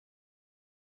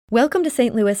Welcome to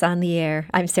St. Louis on the Air.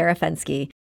 I'm Sarah Fenske.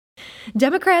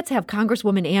 Democrats have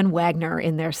Congresswoman Ann Wagner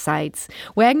in their sights.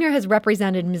 Wagner has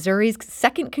represented Missouri's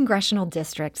 2nd congressional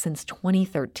district since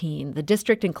 2013. The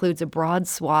district includes a broad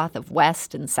swath of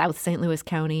West and South St. Louis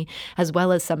County, as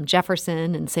well as some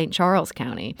Jefferson and St. Charles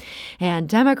County. And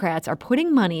Democrats are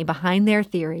putting money behind their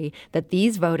theory that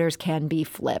these voters can be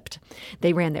flipped.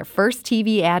 They ran their first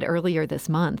TV ad earlier this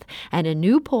month, and a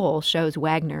new poll shows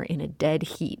Wagner in a dead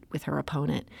heat with her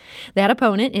opponent. That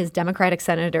opponent is Democratic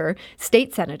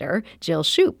State Senator Jill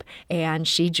Schupp, and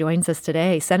she joins us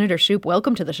today. Senator Schupp,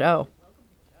 welcome to the show.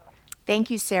 Thank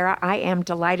you, Sarah. I am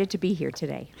delighted to be here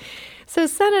today. So,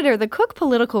 Senator, the Cook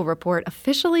Political Report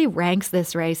officially ranks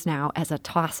this race now as a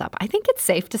toss-up. I think it's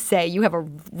safe to say you have a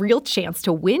real chance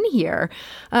to win here.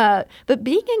 But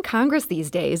being in Congress these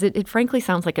days, it frankly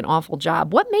sounds like an awful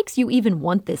job. What makes you even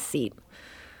want this seat?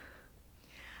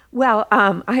 Well,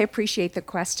 I appreciate the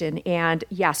question. And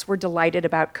yes, we're delighted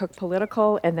about Cook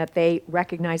Political and that they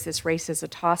recognize this race as a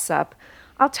toss-up.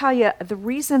 I'll tell you, the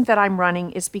reason that I'm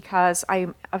running is because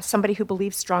I'm somebody who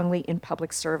believes strongly in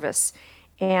public service.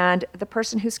 And the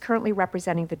person who's currently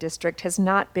representing the district has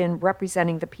not been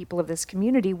representing the people of this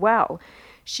community well.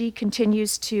 She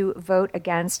continues to vote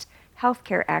against health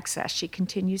care access. She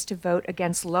continues to vote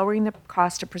against lowering the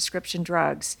cost of prescription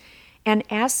drugs. And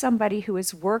as somebody who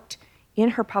has worked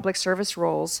in her public service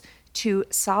roles to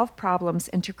solve problems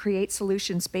and to create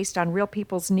solutions based on real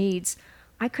people's needs,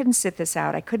 I couldn't sit this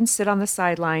out. I couldn't sit on the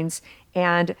sidelines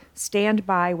and stand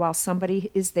by while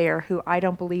somebody is there who I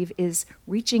don't believe is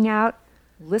reaching out,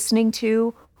 listening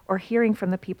to, or hearing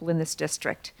from the people in this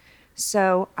district.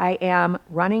 So I am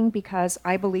running because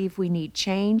I believe we need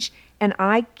change, and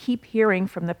I keep hearing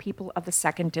from the people of the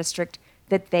 2nd District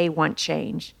that they want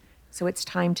change. So it's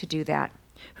time to do that.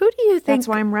 Who do you think? That's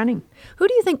why I'm running. Who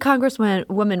do you think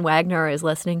Congresswoman Wagner is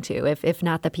listening to, if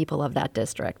not the people of that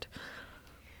district?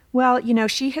 Well, you know,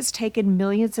 she has taken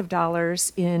millions of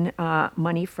dollars in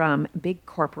money from big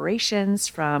corporations,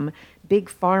 from big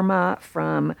pharma,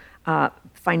 from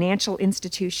financial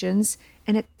institutions,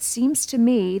 and it seems to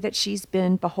me that she's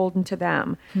been beholden to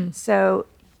them. So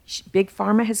big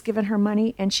pharma has given her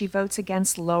money, and she votes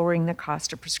against lowering the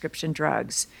cost of prescription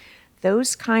drugs.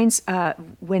 Those kinds,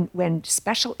 when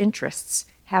special interests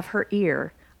have her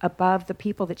ear above the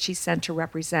people that she's sent to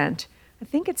represent, I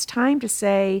think it's time to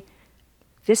say,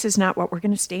 this is not what we're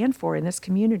going to stand for in this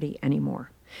community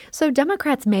anymore. So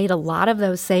Democrats made a lot of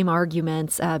those same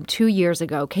arguments 2 years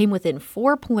ago, came within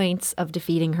 4 points of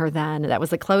defeating her then. That was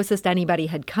the closest anybody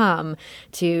had come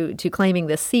to claiming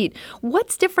this seat.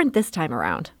 What's different this time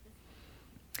around?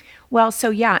 Well, so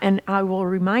yeah, and I will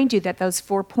remind you that those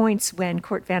 4 points when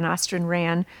Court Van Ostrand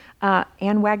ran,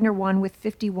 Ann Wagner won with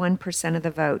 51% of the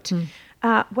vote.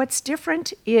 What's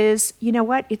different is, you know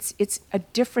what, it's a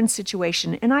different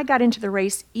situation. And I got into the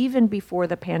race even before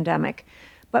the pandemic.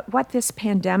 But what this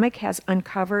pandemic has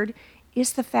uncovered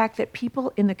is the fact that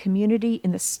people in the community,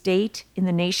 in the state, in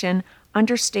the nation,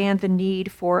 understand the need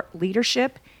for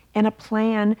leadership and a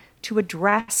plan to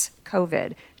address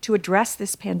COVID, to address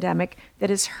this pandemic that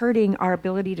is hurting our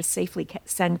ability to safely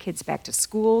send kids back to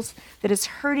schools, that is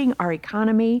hurting our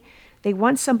economy. They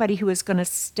want somebody who is going to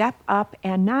step up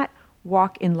and not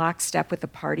walk in lockstep with the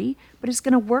party, but is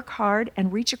going to work hard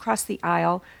and reach across the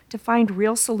aisle to find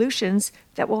real solutions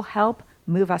that will help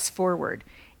move us forward.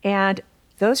 And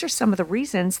those are some of the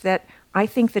reasons that I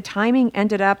think the timing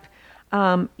ended up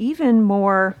even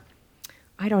more,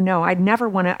 I don't know, I'd never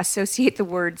want to associate the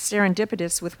word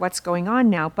serendipitous with what's going on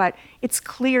now, but it's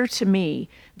clear to me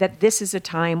that this is a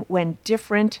time when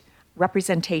different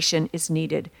representation is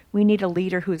needed. We need a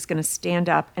leader who is going to stand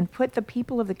up and put the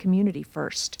people of the community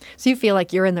first. So you feel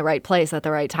like you're in the right place at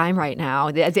the right time right now.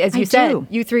 As you said,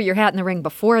 you threw your hat in the ring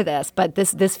before this, but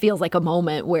this feels like a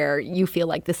moment where you feel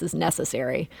like this is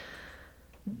necessary.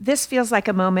 This feels like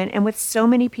a moment, and with so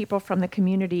many people from the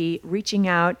community reaching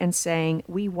out and saying,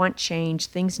 we want change,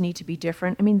 things need to be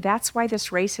different. I mean, that's why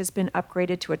this race has been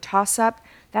upgraded to a toss-up.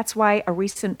 That's why a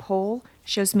recent poll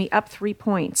shows me up 3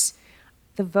 points.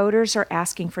 The voters are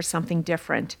asking for something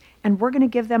different, and we're going to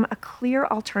give them a clear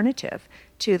alternative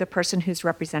to the person who's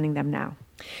representing them now.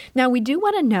 Now, we do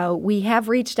want to know, we have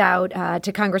reached out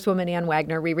to Congresswoman Ann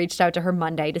Wagner. We reached out to her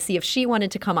Monday to see if she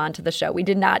wanted to come on to the show. We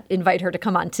did not invite her to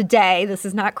come on today. This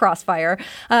is not Crossfire.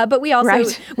 But we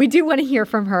also, we do want to hear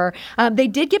from her. They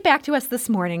did get back to us this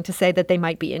morning to say that they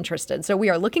might be interested. So we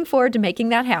are looking forward to making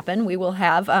that happen. We will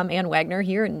have Ann Wagner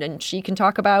here, and she can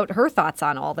talk about her thoughts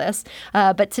on all this.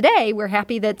 But today, we're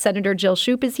happy that Senator Jill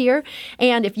Schupp is here.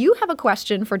 And if you have a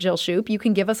question for Jill Schupp, you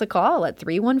can give us a call at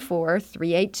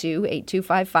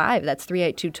 314-382-8255. That's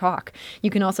 382-TALK. You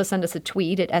can also send us a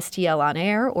tweet at STL On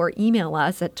Air or email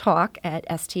us at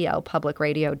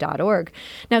talk@stlpublicradio.org.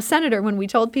 Now, Senator, when we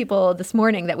told people this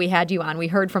morning that we had you on, we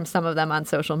heard from some of them on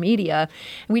social media.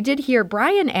 And we did hear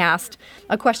Brian asked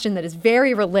a question that is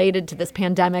very related to this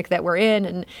pandemic that we're in.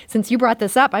 And since you brought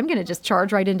this up, I'm going to just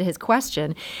charge right into his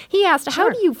question. He asked, How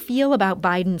do you feel about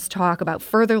Biden's talk about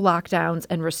further lockdowns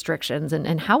and restrictions,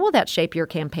 and how will that shape your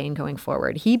campaign going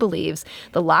forward? He believes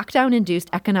the lockdown-induced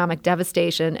economic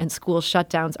devastation and school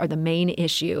shutdowns are the main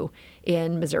issue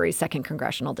in Missouri's 2nd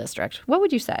Congressional District. What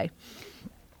would you say?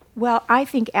 Well, I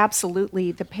think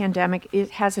absolutely the pandemic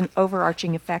has an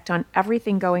overarching effect on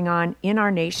everything going on in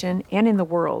our nation and in the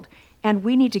world, and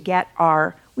we need to get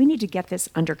this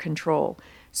under control.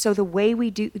 So the way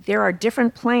we do, there are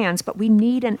different plans, but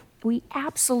we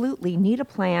absolutely need a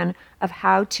plan of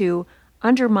how to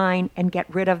undermine and get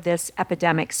rid of this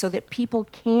epidemic so that people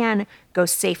can go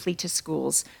safely to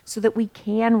schools, so that we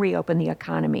can reopen the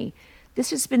economy. This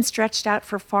has been stretched out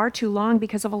for far too long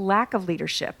because of a lack of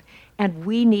leadership, and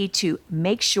we need to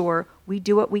make sure we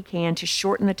do what we can to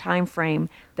shorten the time frame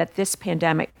that this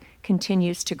pandemic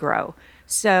continues to grow.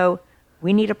 So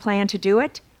we need a plan to do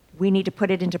it. We need to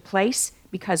put it into place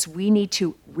because we need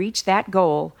to reach that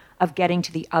goal of getting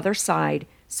to the other side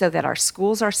so that our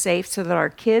schools are safe, so that our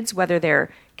kids, whether they're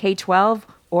K-12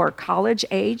 or college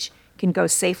age, can go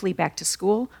safely back to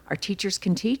school, our teachers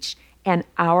can teach, and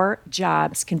our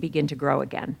jobs can begin to grow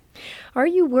again. Are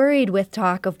you worried with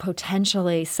talk of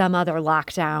potentially some other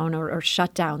lockdown or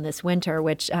shutdown this winter,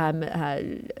 which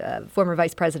former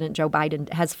Vice President Joe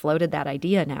Biden has floated that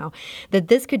idea now, that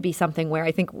this could be something where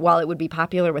I think while it would be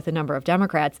popular with a number of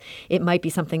Democrats, it might be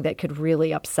something that could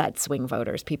really upset swing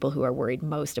voters, people who are worried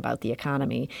most about the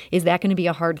economy. Is that going to be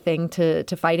a hard thing to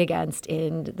fight against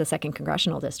in the 2nd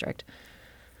Congressional District?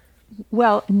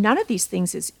 Well, none of these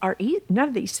things are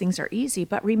easy,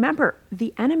 but remember,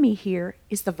 the enemy here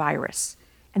is the virus,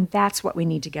 and that's what we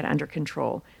need to get under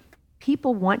control.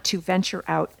 People want to venture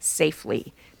out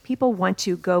safely. People want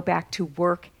to go back to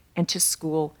work and to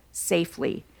school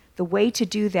safely. The way to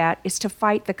do that is to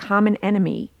fight the common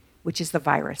enemy, which is the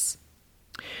virus.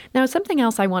 Now, something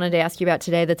else I wanted to ask you about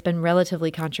today that's been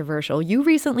relatively controversial. You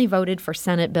recently voted for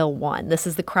Senate Bill 1. This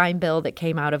is the crime bill that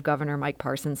came out of Governor Mike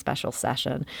Parson's special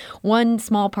session. One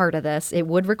small part of this, it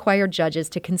would require judges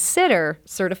to consider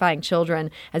certifying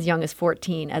children as young as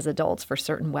 14 as adults for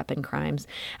certain weapon crimes.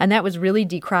 And that was really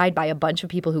decried by a bunch of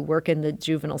people who work in the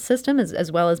juvenile system,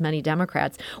 as well as many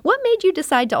Democrats. What made you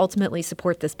decide to ultimately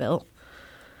support this bill?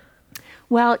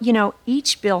 Well,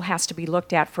 each bill has to be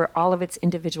looked at for all of its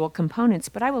individual components,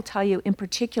 but I will tell you in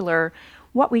particular,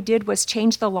 what we did was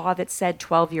change the law that said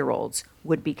 12-year-olds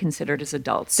would be considered as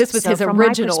adults. This was his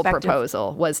original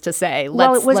proposal, was to say,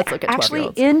 let's look at 12-year-olds. Actually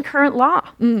in current law.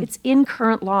 It's in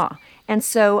current law. And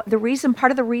so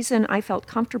part of the reason I felt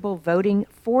comfortable voting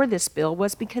for this bill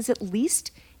was because at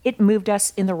least it moved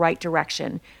us in the right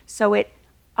direction. So it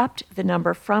upped the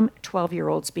number from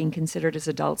 12-year-olds being considered as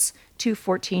adults to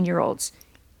 14-year-olds.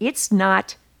 It's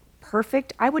not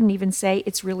perfect. I wouldn't even say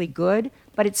it's really good,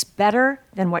 but it's better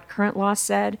than what current law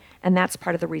said, and that's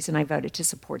part of the reason I voted to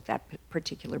support that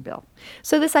particular bill.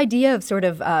 So this idea of sort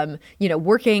of,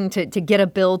 working to get a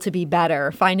bill to be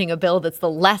better, finding a bill that's the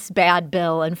less bad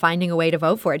bill and finding a way to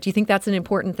vote for it, do you think that's an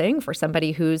important thing for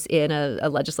somebody who's in a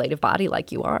legislative body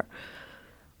like you are?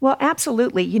 Well,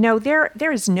 absolutely.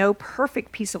 There is no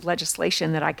perfect piece of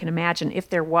legislation that I can imagine. If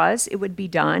there was, it would be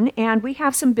done. And we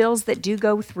have some bills that do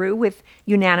go through with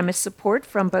unanimous support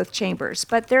from both chambers,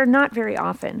 but they're not very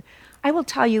often. I will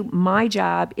tell you my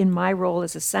job in my role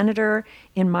as a senator,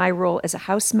 in my role as a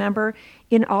House member,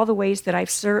 in all the ways that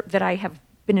I've served, that I have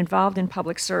been involved in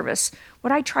public service,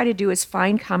 what I try to do is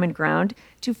find common ground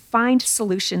to find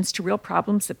solutions to real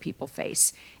problems that people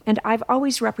face. And I've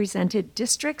always represented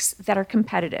districts that are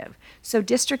competitive. So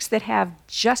districts that have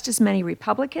just as many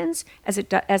Republicans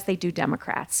as they do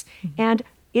Democrats. Mm-hmm. And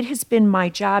it has been my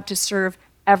job to serve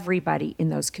everybody in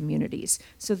those communities.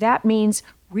 So that means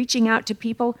reaching out to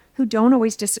people who don't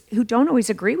always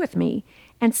agree with me,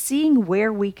 and seeing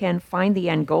where we can find the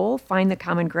end goal, find the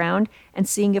common ground, and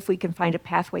seeing if we can find a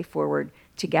pathway forward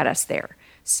to get us there.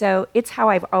 So it's how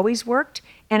I've always worked,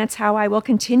 and it's how I will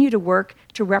continue to work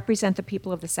to represent the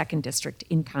people of the 2nd District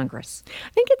in Congress.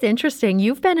 I think it's interesting.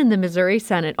 You've been in the Missouri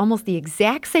Senate almost the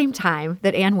exact same time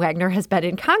that Ann Wagner has been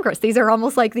in Congress. These are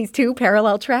almost like these two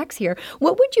parallel tracks here.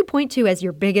 What would you point to as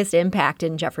your biggest impact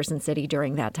in Jefferson City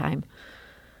during that time?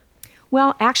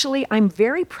 Well, actually, I'm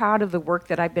very proud of the work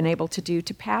that I've been able to do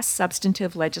to pass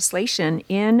substantive legislation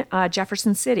in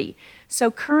Jefferson City.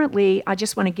 So currently, I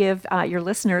just want to give your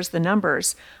listeners the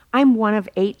numbers. I'm one of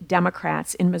 8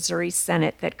 Democrats in Missouri's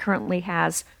Senate that currently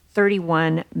has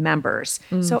 31 members.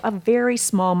 So a very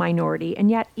small minority. And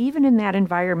yet, even in that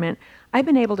environment, I've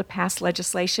been able to pass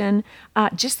legislation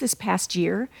just this past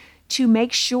year to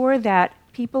make sure that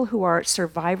people who are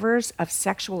survivors of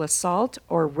sexual assault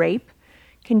or rape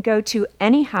can go to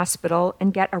any hospital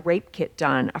and get a rape kit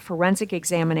done, a forensic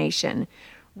examination.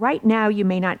 Right now, you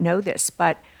may not know this,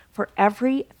 but for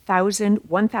every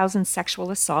 1,000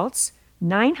 sexual assaults,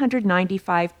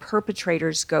 995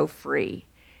 perpetrators go free.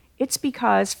 It's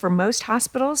because for most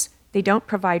hospitals, they don't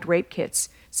provide rape kits.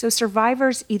 So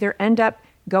survivors either end up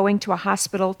going to a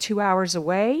hospital 2 hours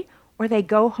away or they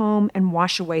go home and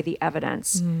wash away the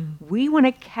evidence. We want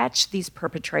to catch these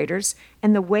perpetrators,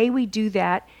 and the way we do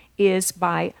that is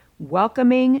by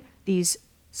welcoming these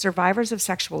survivors of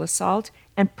sexual assault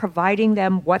and providing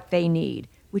them what they need,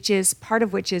 which is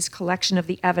collection of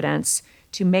the evidence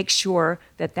to make sure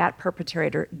that that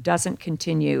perpetrator doesn't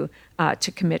continue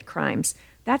to commit crimes.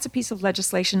 That's a piece of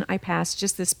legislation I passed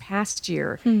just this past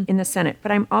year in the Senate.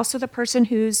 But I'm also the person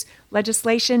whose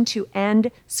legislation to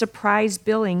end surprise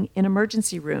billing in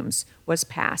emergency rooms was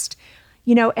passed.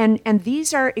 You know, and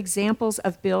these are examples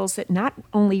of bills that not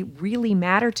only really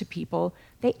matter to people,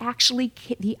 they actually,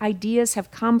 the ideas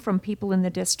have come from people in the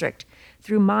district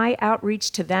through my outreach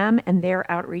to them and their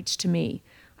outreach to me.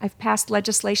 I've passed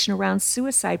legislation around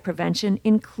suicide prevention,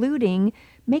 including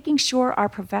making sure our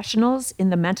professionals in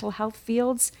the mental health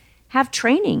fields have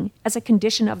training as a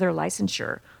condition of their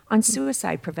licensure on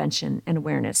suicide prevention and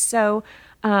awareness. So,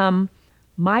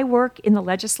 my work in the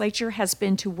legislature has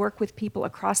been to work with people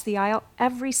across the aisle.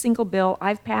 Every single bill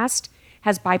I've passed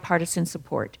has bipartisan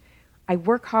support. I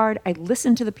work hard, I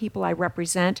listen to the people I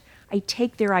represent, I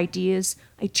take their ideas,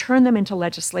 I turn them into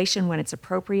legislation when it's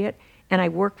appropriate, and I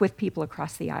work with people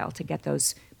across the aisle to get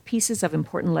those pieces of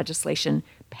important legislation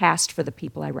passed for the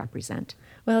people I represent.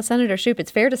 Well, Senator Shoup, it's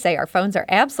fair to say our phones are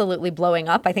absolutely blowing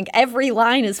up. I think every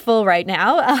line is full right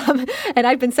now. And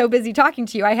I've been so busy talking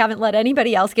to you, I haven't let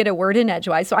anybody else get a word in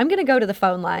edgewise. So I'm going to go to the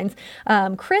phone lines.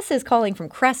 Chris is calling from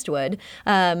Crestwood.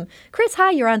 Chris,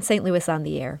 hi, you're on St. Louis on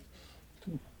the Air.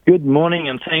 Good morning,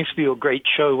 and thanks for your great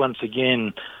show once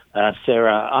again,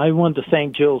 Sarah. I want to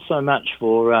thank Jill so much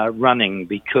for running,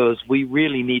 because we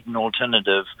really need an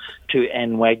alternative to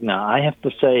Ann Wagner. I have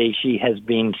to say she has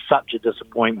been such a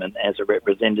disappointment as a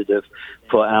representative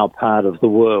for our part of the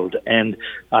world. And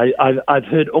I've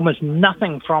heard almost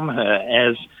nothing from her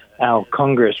as our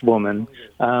congresswoman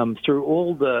through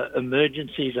all the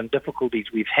emergencies and difficulties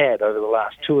we've had over the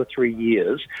last 2 or 3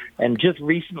 years, and just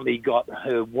recently got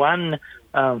her one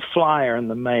flyer in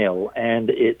the mail, and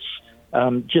it's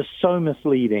just so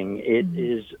misleading.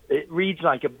 It reads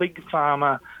like a big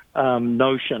pharma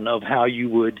notion of how you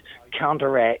would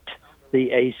counteract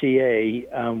the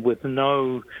ACA with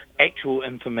no actual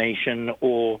information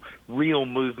or real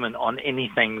movement on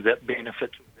anything that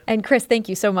benefits. And Chris, thank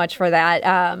you so much for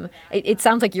that. It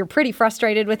sounds like you're pretty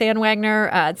frustrated with Ann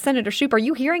Wagner. Senator Shoup, are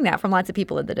you hearing that from lots of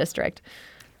people in the district?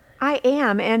 I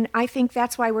am, and I think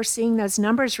that's why we're seeing those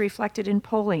numbers reflected in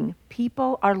polling.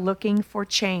 People are looking for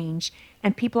change,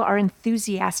 and people are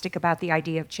enthusiastic about the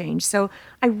idea of change. So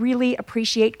I really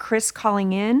appreciate Chris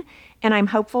calling in, and I'm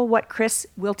hopeful what Chris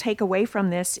will take away from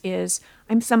this is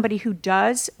I'm somebody who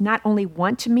does not only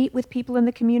want to meet with people in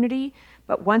the community,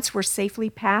 but once we're safely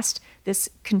past this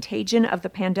contagion of the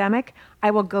pandemic,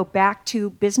 I will go back to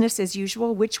business as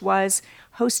usual, which was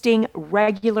hosting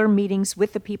regular meetings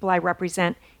with the people I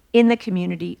represent in the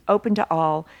community, open to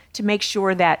all, to make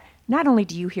sure that not only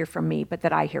do you hear from me, but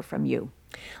that I hear from you.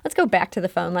 Let's go back to the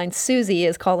phone line. Susie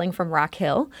is calling from Rock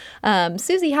Hill.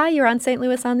 Susie, hi, you're on St.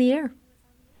 Louis on the Air.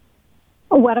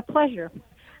 Oh, what a pleasure.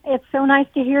 It's so nice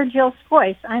to hear Jill's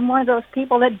voice. I'm one of those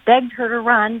people that begged her to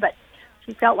run, but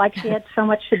she felt like she had so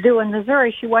much to do in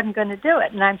Missouri, she wasn't going to do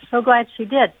it, and I'm so glad she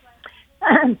did.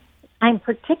 I'm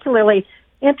particularly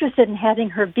interested in having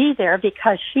her be there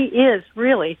because she is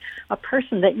really a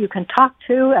person that you can talk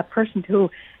to, a person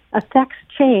who affects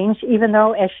change, even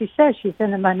though, as she says, she's in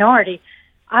the minority.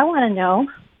 I want to know,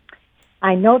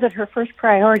 I know that her first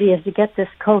priority is to get this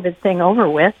COVID thing over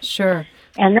with. Sure.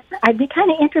 And I'd be kind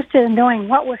of interested in knowing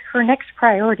what would her next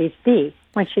priorities be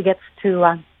when she gets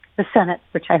to the Senate,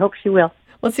 which I hope she will.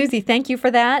 Well, Susie, thank you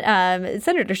for that.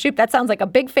 Senator Shoup, that sounds like a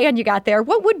big fan you got there.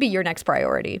 What would be your next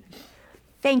priority?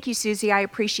 Thank you, Susie. I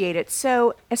appreciate it.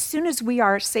 So as soon as we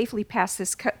are safely past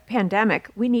this pandemic,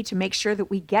 we need to make sure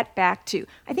that we get back to,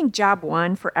 I think job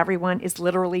one for everyone is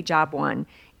literally job one.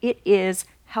 It is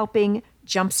helping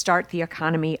jumpstart the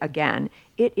economy again.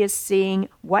 It is seeing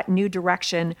what new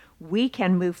direction we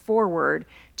can move forward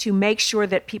to make sure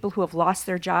that people who have lost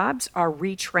their jobs are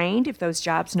retrained if those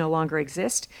jobs no longer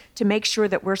exist, to make sure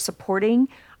that we're supporting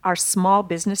our small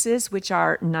businesses, which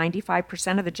are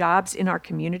 95% of the jobs in our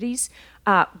communities.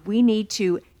 We need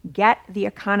to get the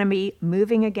economy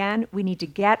moving again. We need to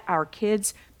get our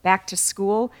kids back to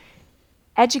school.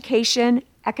 Education,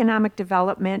 economic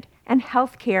development, and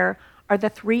healthcare are the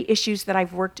three issues that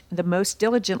I've worked the most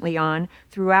diligently on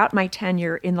throughout my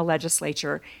tenure in the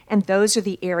legislature. And those are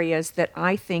the areas that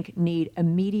I think need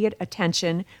immediate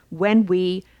attention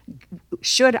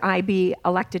should I be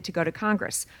elected to go to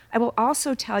Congress. I will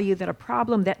also tell you that a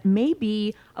problem that may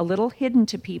be a little hidden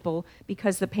to people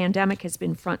because the pandemic has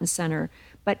been front and center,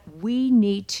 but we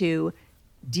need to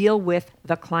deal with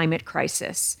the climate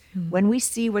crisis. When we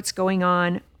see what's going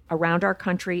on around our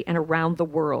country and around the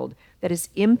world that is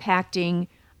impacting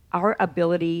our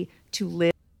ability to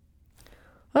live.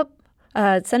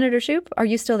 Senator Shoup, are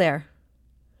you still there?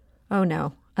 Oh,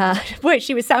 no. Boy,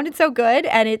 she was sounding so good,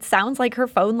 and it sounds like her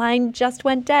phone line just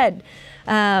went dead.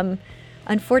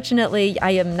 Unfortunately,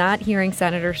 I am not hearing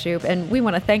Senator Shoup, and we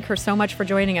want to thank her so much for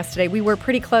joining us today. We were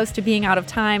pretty close to being out of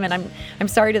time, and I'm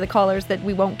sorry to the callers that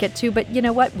we won't get to, but you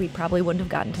know what? We probably wouldn't have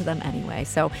gotten to them anyway.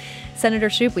 So, Senator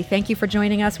Shoup, we thank you for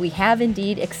joining us. We have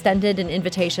indeed extended an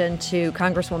invitation to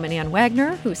Congresswoman Ann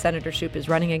Wagner, who Senator Shoup is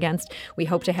running against. We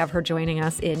hope to have her joining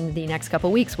us in the next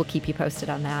couple weeks. We'll keep you posted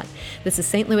on that. This is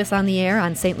St. Louis on the Air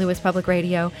on St. Louis Public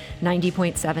Radio,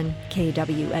 90.7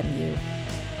 KWMU.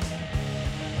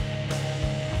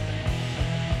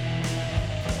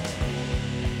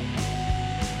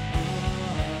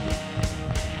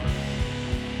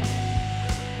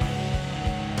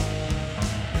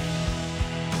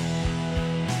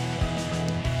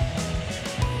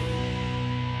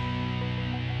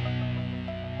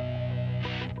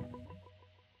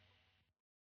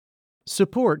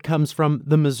 Support comes from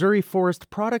the Missouri Forest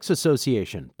Products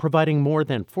Association, providing more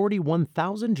than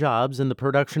 41,000 jobs in the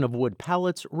production of wood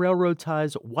pallets, railroad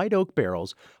ties, white oak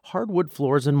barrels, hardwood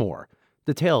floors, and more.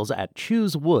 Details at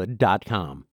choosewood.com.